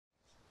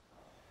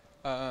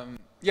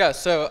Yeah,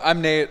 so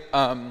I'm Nate.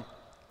 I'm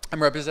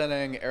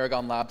representing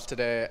Aragon Labs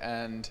today,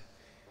 and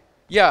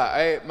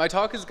yeah, my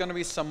talk is going to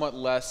be somewhat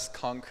less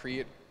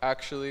concrete,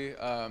 actually,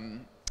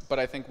 but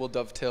I think will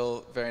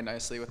dovetail very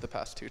nicely with the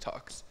past two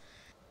talks.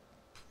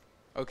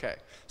 Okay,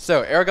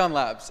 so Aragon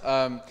Labs.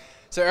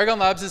 So Aragon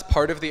Labs is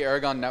part of the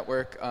Aragon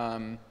network,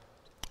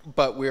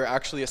 but we're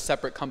actually a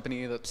separate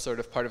company that's sort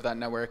of part of that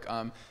network.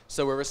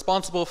 So we're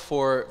responsible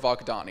for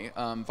Vocdoni.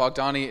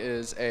 Vocdoni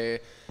is a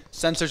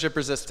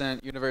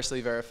censorship-resistant,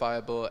 universally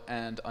verifiable,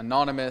 and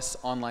anonymous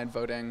online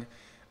voting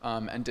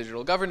and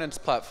digital governance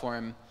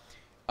platform.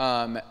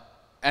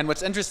 And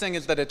what's interesting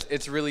is that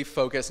it's really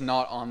focused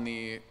not on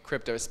the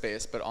crypto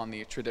space, but on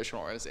the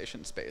traditional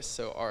organization space.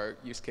 So our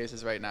use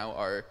cases right now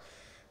are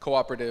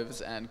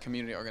cooperatives and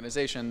community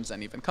organizations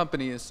and even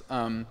companies.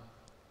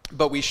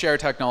 But we share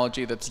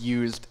technology that's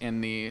used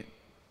in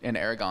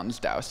Aragon's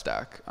DAO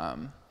stack.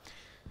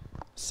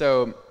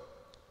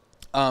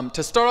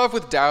 To start off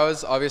with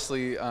DAOs,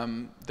 obviously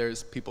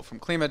there's people from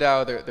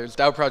KlimaDAO, there's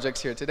DAO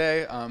projects here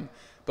today,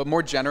 but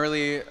more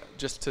generally,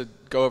 just to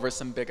go over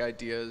some big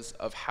ideas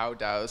of how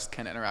DAOs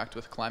can interact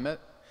with climate.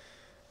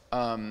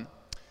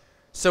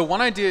 So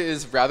one idea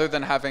is rather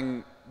than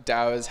having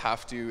DAOs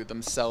have to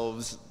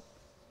themselves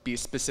be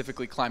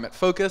specifically climate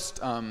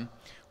focused,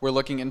 we're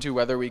looking into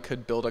whether we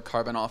could build a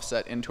carbon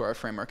offset into our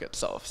framework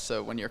itself.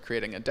 So when you're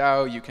creating a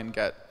DAO, you can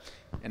get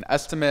an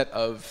estimate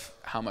of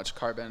how much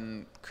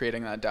carbon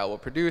creating that DAO will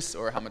produce,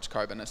 or how much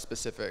carbon a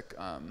specific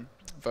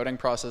voting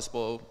process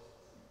will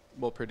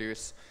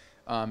produce.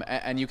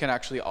 And you can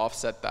actually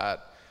offset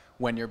that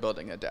when you're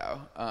building a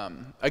DAO.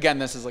 Again,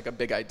 this is like a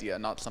big idea,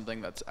 not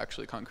something that's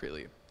actually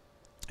concretely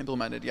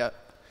implemented yet.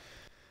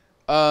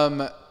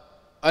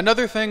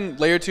 Another thing,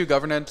 layer 2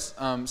 governance.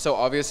 So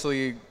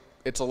obviously,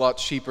 it's a lot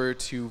cheaper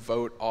to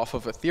vote off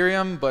of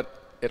Ethereum, but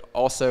it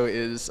also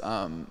is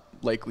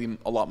likely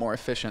a lot more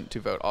efficient to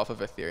vote off of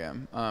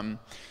Ethereum.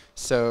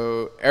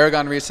 So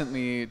Aragon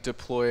recently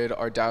deployed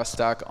our DAO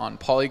stack on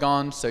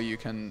Polygon, so you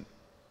can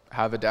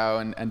have a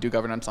DAO and do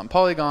governance on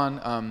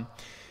Polygon.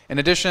 In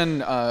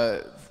addition,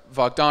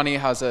 Vocdoni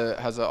has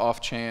an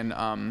off-chain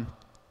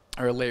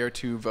or a layer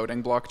 2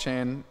 voting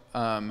blockchain,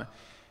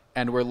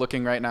 and we're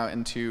looking right now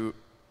into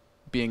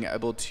being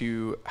able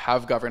to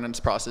have governance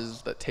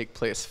processes that take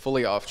place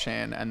fully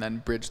off-chain and then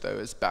bridge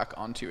those back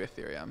onto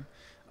Ethereum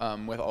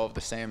with all of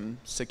the same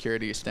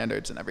security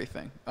standards and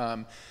everything.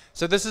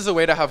 So this is a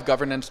way to have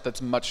governance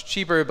that's much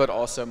cheaper but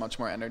also much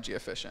more energy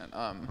efficient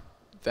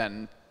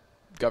than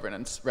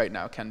governance right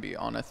now can be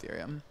on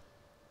Ethereum.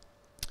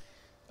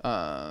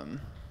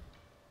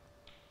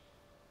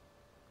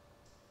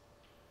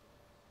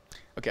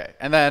 Okay,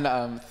 and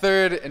then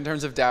third, in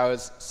terms of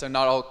DAOs, so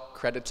not all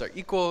credits are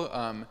equal.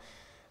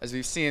 As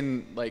we've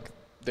seen, like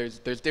there's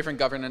different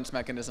governance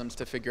mechanisms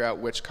to figure out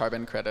which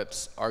carbon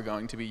credits are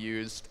going to be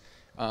used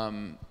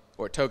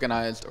or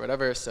tokenized or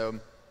whatever. So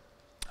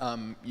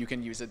you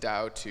can use a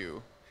DAO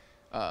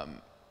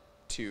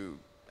to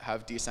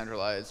have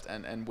decentralized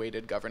and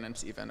weighted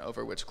governance even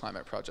over which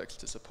climate projects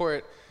to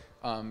support.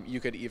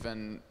 You could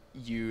even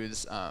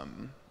use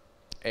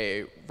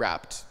a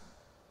wrapped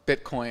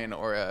Bitcoin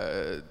or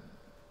a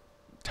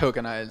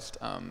tokenized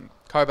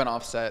carbon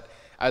offset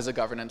as a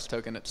governance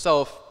token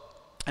itself,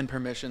 and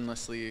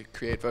permissionlessly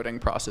create voting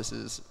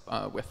processes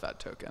with that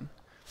token.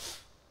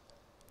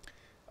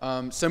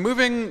 So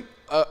moving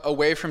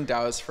away from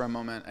DAOs for a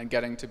moment and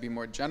getting to be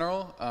more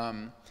general,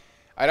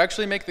 I'd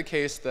actually make the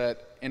case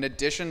that in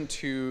addition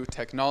to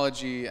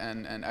technology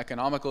and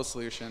economical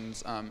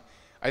solutions,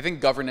 I think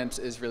governance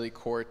is really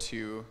core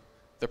to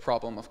the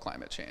problem of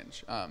climate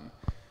change.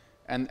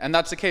 And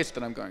that's the case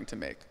that I'm going to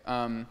make.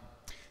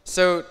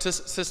 So to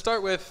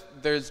start with,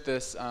 there's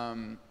this,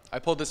 I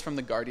pulled this from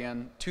The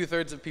Guardian.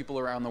 2/3 of people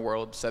around the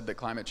world said that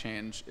climate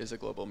change is a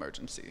global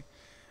emergency.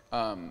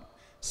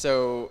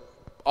 So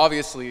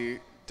obviously,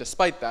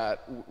 despite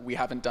that, we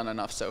haven't done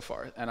enough so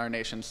far. And our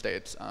nation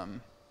states,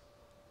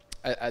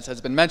 as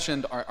has been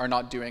mentioned, are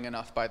not doing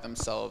enough by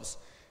themselves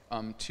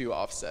to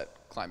offset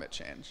climate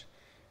change.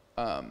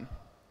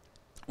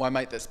 Why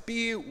might this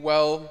be?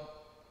 Well,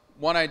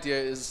 one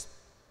idea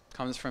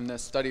comes from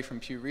this study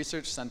from Pew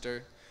Research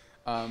Center,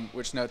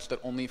 which notes that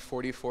only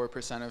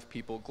 44% of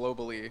people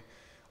globally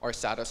are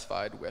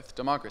satisfied with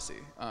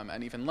democracy.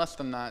 And even less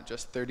than that,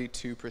 just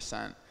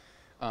 32%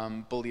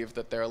 believe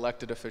that their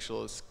elected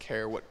officials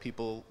care what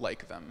people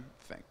like them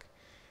think.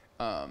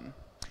 On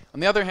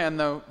the other hand,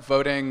 though,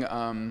 voting,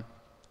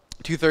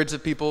 2/3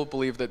 of people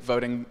believe that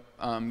voting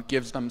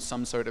gives them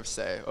some sort of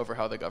say over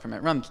how the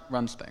government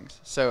runs things.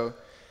 So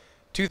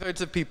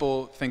 2/3 of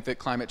people think that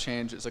climate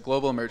change is a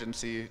global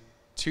emergency.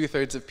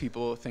 2/3 of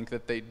people think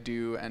that they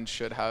do and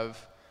should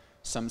have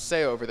some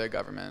say over their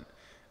government,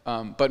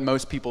 but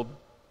most people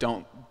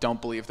don't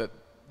believe that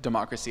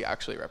democracy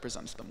actually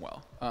represents them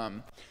well.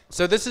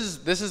 So this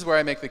is where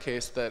I make the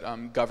case that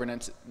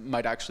governance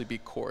might actually be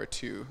core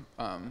to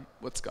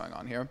what's going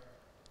on here.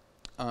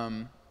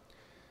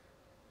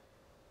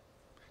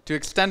 To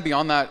extend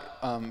beyond that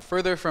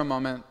further for a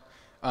moment,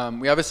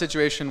 We have a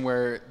situation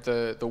where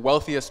the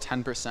wealthiest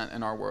 10%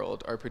 in our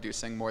world are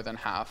producing more than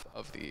half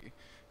of the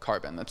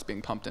carbon that's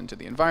being pumped into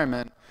the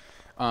environment.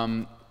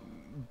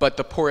 But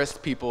the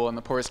poorest people and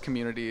the poorest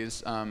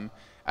communities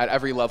at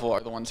every level are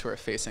the ones who are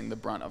facing the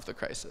brunt of the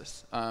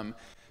crisis.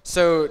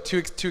 So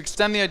to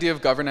extend the idea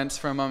of governance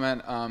for a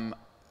moment,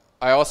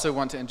 I also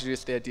want to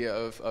introduce the idea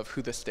of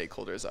who the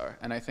stakeholders are.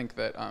 And I think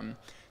that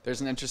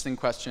there's an interesting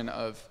question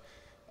of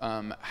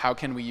how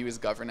can we use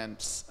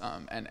governance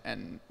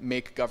and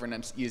make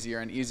governance easier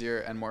and easier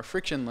and more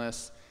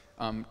frictionless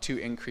to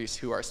increase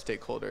who our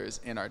stakeholders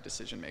in our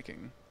decision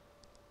making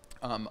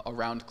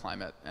around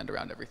climate and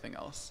around everything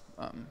else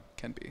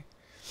can be.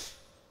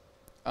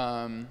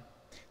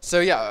 So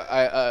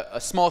yeah,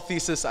 a small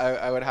thesis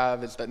I would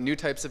have is that new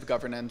types of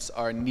governance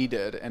are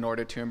needed in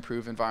order to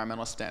improve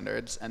environmental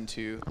standards and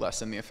to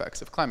lessen the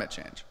effects of climate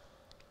change.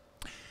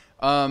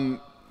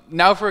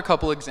 Now for a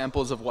couple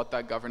examples of what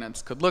that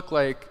governance could look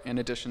like, in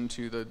addition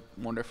to the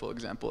wonderful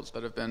examples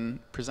that have been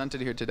presented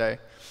here today.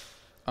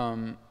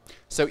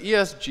 So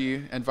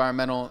ESG,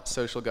 environmental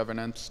social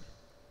governance,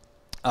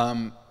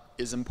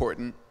 is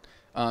important.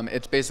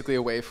 It's basically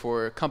a way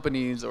for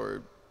companies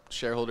or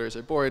shareholders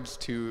or boards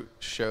to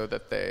show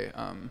that they're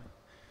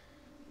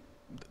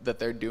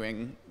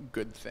doing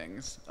good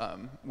things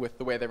with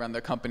the way they run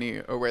their company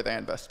or where they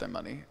invest their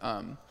money.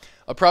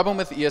 A problem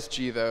with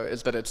ESG, though,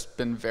 is that it's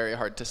been very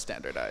hard to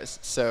standardize.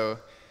 So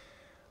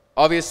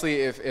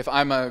obviously, if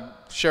I'm a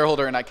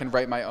shareholder and I can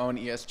write my own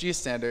ESG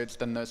standards,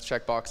 then those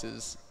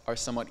checkboxes are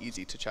somewhat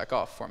easy to check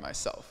off for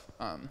myself.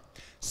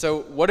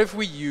 So what if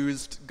we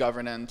used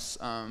governance,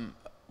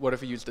 what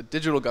if we used a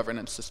digital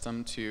governance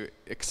system to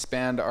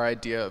expand our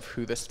idea of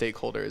who the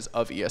stakeholders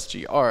of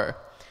ESG are,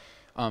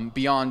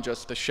 beyond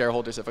just the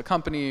shareholders of a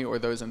company or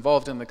those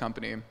involved in the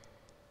company?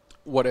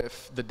 What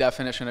if the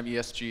definition of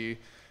ESG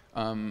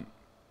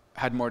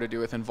had more to do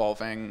with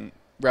involving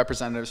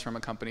representatives from a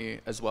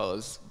company as well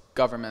as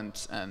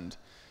governments and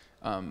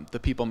the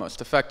people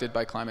most affected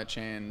by climate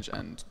change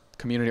and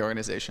community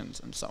organizations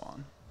and so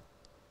on?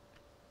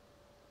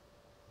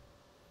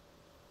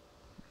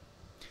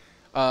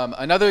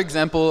 Another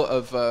example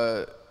of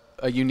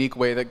a unique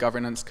way that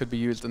governance could be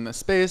used in this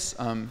space.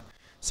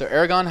 So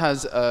Aragon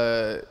has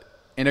a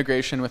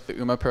integration with the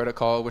UMA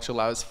protocol, which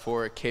allows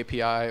for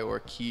KPI or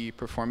key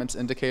performance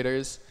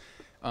indicators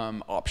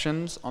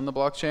options on the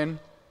blockchain.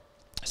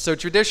 So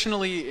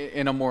traditionally,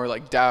 in a more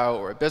like DAO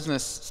or a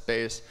business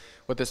space,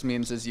 what this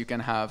means is you can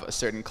have a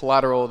certain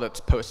collateral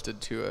that's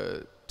posted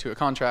to a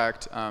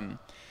contract,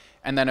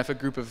 and then if a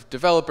group of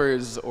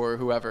developers or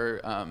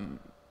whoever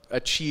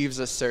achieves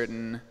a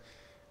certain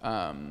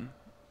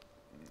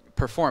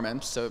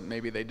performance, so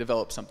maybe they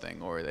develop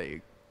something or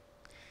they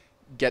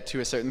get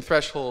to a certain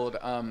threshold,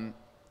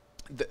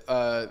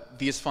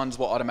 these funds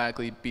will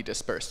automatically be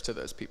dispersed to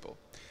those people.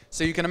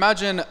 So you can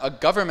imagine a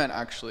government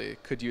actually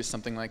could use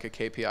something like a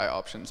KPI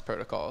options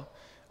protocol.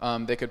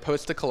 They could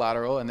post a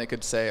collateral and they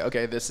could say,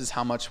 okay, this is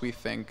how much we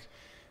think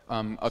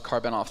a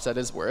carbon offset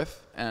is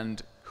worth,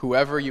 and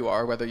whoever you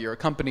are, whether you're a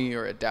company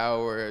or a DAO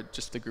or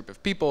just a group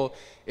of people,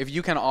 if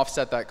you can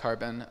offset that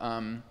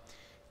carbon,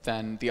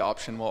 then the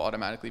option will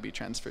automatically be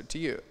transferred to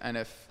you. And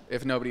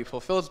if nobody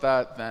fulfills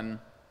that, then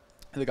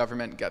the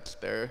government gets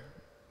their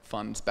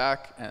funds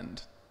back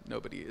and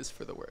nobody is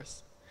for the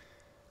worse.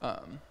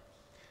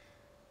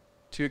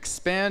 To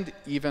expand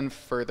even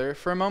further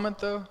for a moment,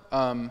 though,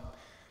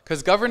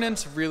 because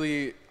governance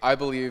really, I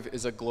believe,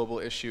 is a global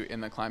issue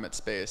in the climate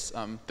space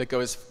that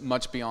goes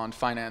much beyond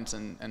finance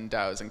and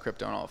DAOs and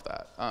crypto and all of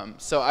that.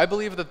 So I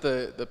believe that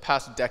the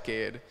past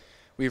decade,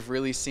 we've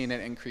really seen an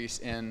increase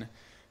in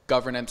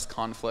governance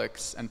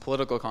conflicts and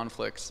political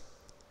conflicts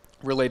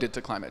related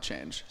to climate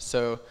change.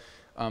 So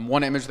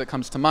one image that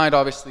comes to mind,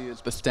 obviously,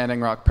 is the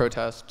Standing Rock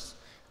protests.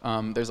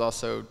 There's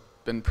also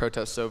been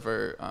protests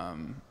over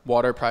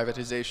water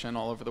privatization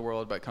all over the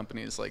world by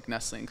companies like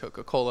Nestle and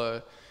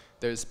Coca-Cola.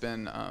 There's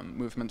been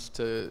movements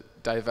to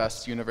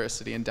divest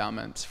university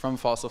endowments from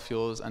fossil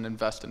fuels and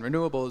invest in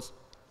renewables.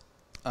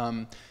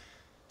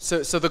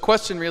 So the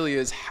question really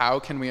is, how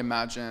can we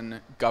imagine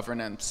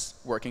governance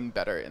working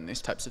better in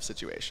these types of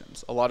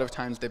situations? A lot of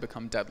times they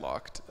become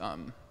deadlocked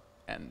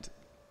and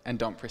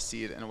don't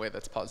proceed in a way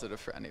that's positive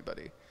for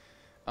anybody.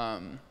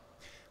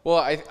 Well,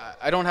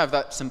 I don't have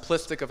that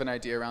simplistic of an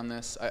idea around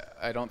this.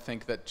 I don't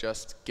think that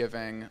just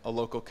giving a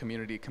local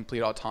community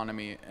complete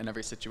autonomy in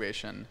every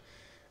situation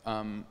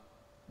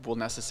will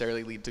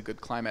necessarily lead to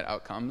good climate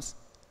outcomes.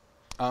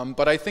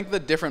 But I think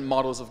that different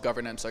models of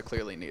governance are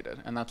clearly needed,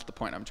 and that's the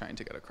point I'm trying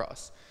to get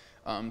across.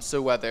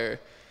 So whether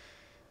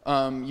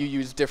you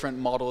use different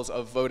models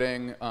of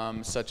voting,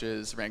 such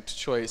as ranked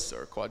choice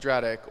or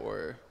quadratic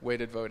or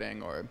weighted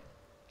voting, or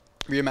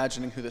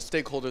reimagining who the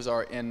stakeholders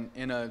are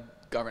in a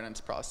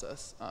governance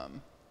process,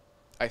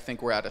 I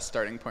think we're at a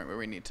starting point where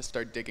we need to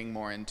start digging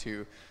more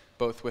into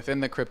both within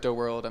the crypto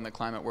world and the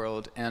climate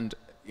world and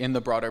in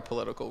the broader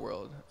political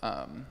world,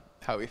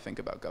 how we think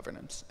about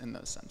governance in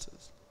those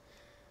senses.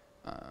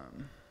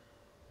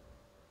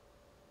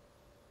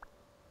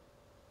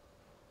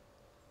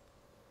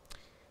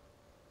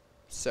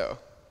 So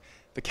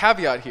The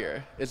caveat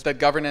here is that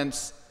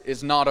governance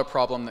is not a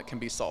problem that can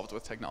be solved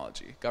with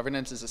technology.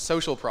 Governance is a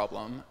social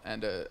problem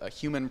and a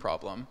human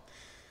problem,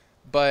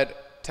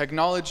 but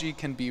technology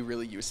can be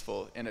really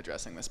useful in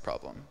addressing this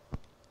problem.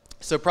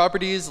 So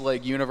properties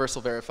like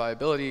universal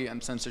verifiability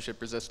and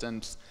censorship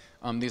resistance,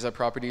 these are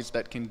properties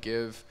that can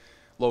give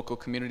local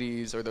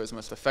communities or those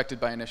most affected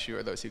by an issue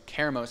or those who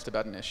care most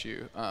about an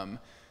issue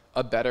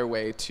a better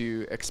way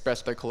to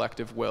express their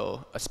collective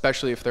will,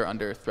 especially if they're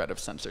under threat of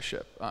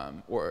censorship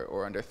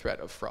or under threat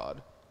of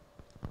fraud.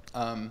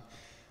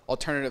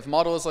 Alternative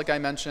models, like I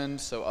mentioned,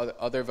 so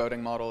other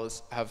voting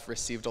models have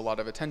received a lot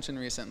of attention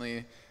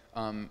recently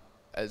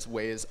as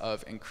ways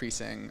of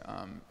increasing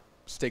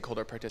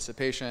stakeholder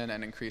participation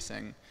and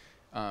increasing,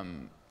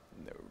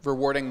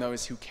 rewarding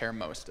those who care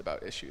most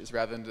about issues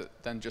rather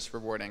than just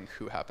rewarding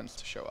who happens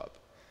to show up.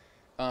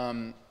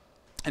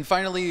 And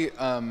finally,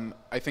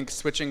 I think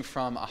switching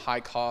from a high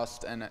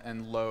cost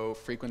and low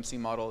frequency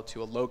model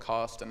to a low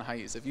cost and high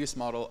ease of use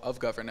model of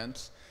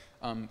governance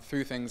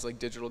through things like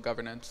digital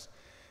governance,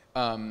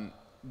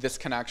 this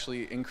can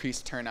actually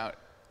increase turnout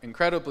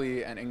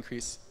incredibly and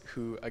increase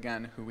who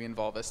we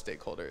involve as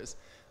stakeholders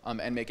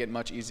and make it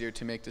much easier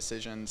to make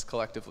decisions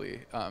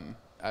collectively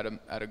at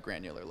a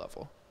granular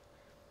level.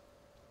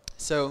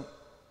 So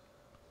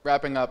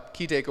wrapping up,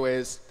 key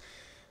takeaways.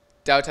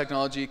 DAO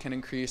technology can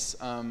increase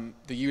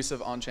the use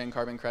of on-chain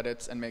carbon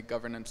credits and make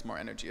governance more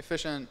energy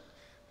efficient.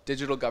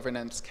 Digital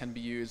governance can be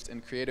used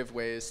in creative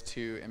ways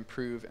to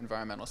improve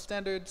environmental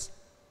standards.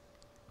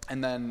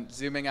 And then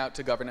zooming out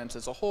to governance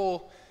as a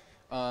whole,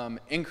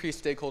 increased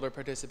stakeholder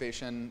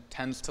participation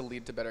tends to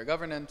lead to better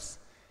governance,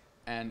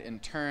 and in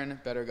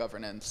turn, better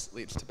governance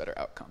leads to better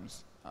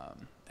outcomes.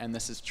 And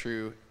this is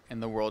true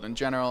in the world in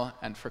general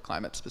and for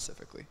climate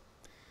specifically.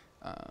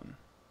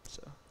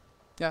 So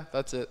yeah,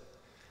 that's it.